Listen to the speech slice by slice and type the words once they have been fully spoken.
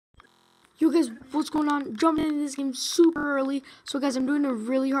Yo guys, what's going on? Jumping into this game super early. So guys, I'm doing a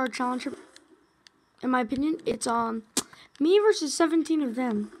really hard challenge. In my opinion, it's me versus 17 of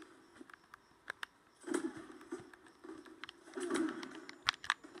them.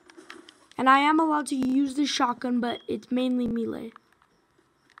 And I am allowed to use the shotgun, but it's mainly melee.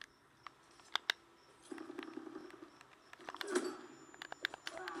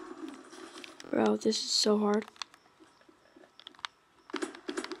 Bro, this is so hard.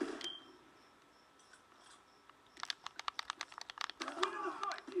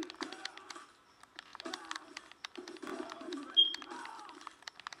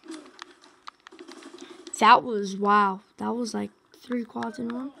 That was, wow. That was like 3 quads in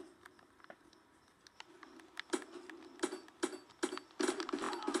one.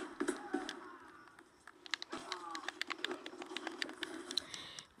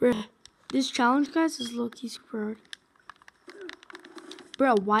 Bro, this challenge, guys, is low-key super hard.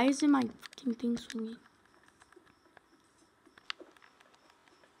 Bro, why isn't my fucking thing swinging?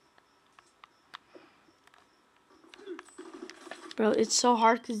 Bro, it's so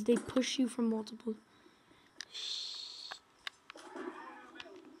hard because they push you from multiple.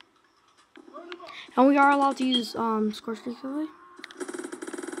 And we are allowed to use score streaks, really.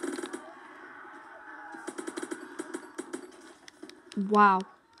 Wow.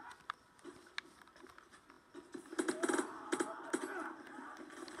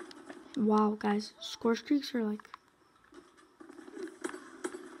 Wow, guys, score streaks are like.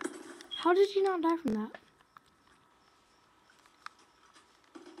 How did you not die from that?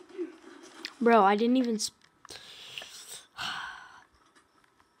 Bro, I didn't even.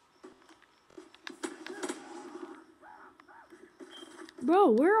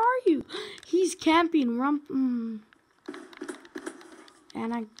 Bro, where are you? He's camping.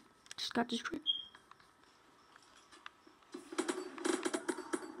 And I just got destroyed.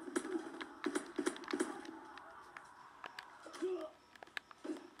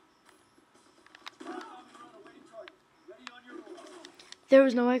 There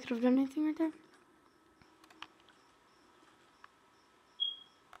was no way I could have done anything right there.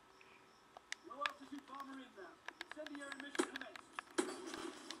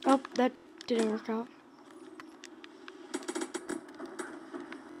 Oh, that didn't work out.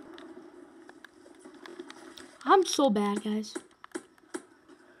 I'm so bad, guys.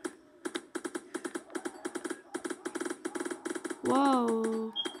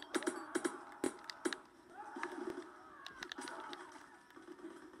 Whoa.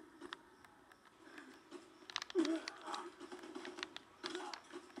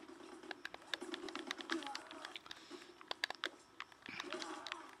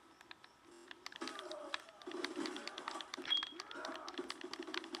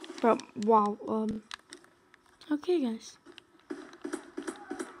 Bro, wow. Okay, guys.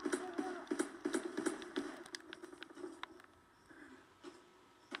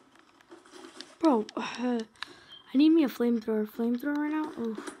 Bro, I need me a flamethrower. Flamethrower right now?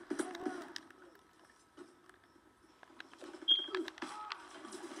 Oh.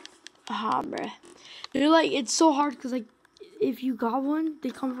 Ah, bruh. They're like, it's so hard because, like, if you got one, they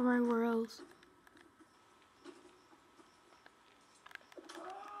come from everywhere else.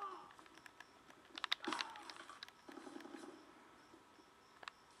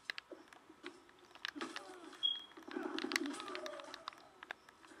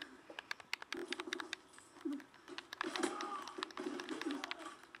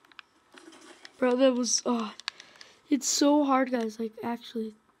 Bro, that was, it's so hard, guys, like,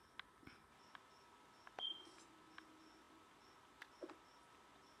 actually.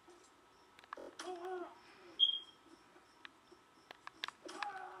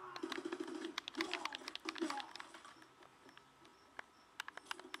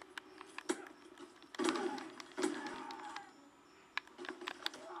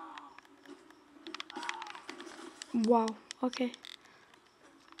 Wow, okay.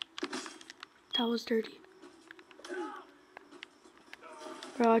 That was dirty.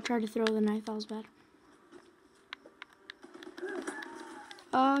 Bro, I tried to throw the knife, that was bad.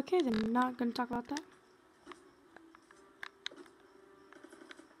 Okay, then, not gonna talk about that.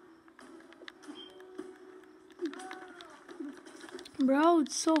 Bro,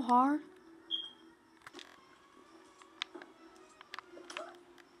 it's so hard.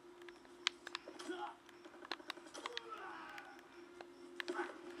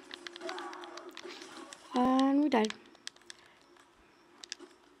 And we died.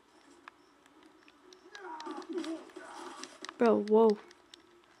 Bro, whoa.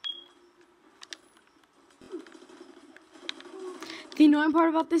 The annoying part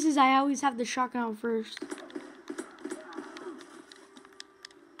about this is I always have the shotgun out first.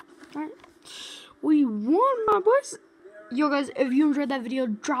 Alright. We won, my boys. Yo, guys, if you enjoyed that video,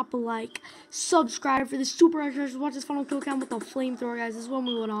 drop a like. Subscribe for the super extras. Watch this final kill cam with the flamethrower, guys. This is when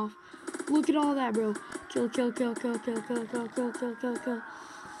we went off. Look at all that, bro. Kill, kill, kill, kill, kill, kill, kill, kill, kill, kill, kill.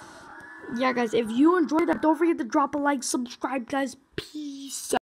 Yeah, guys, if you enjoyed that, don't forget to drop a like, subscribe, guys. Peace out.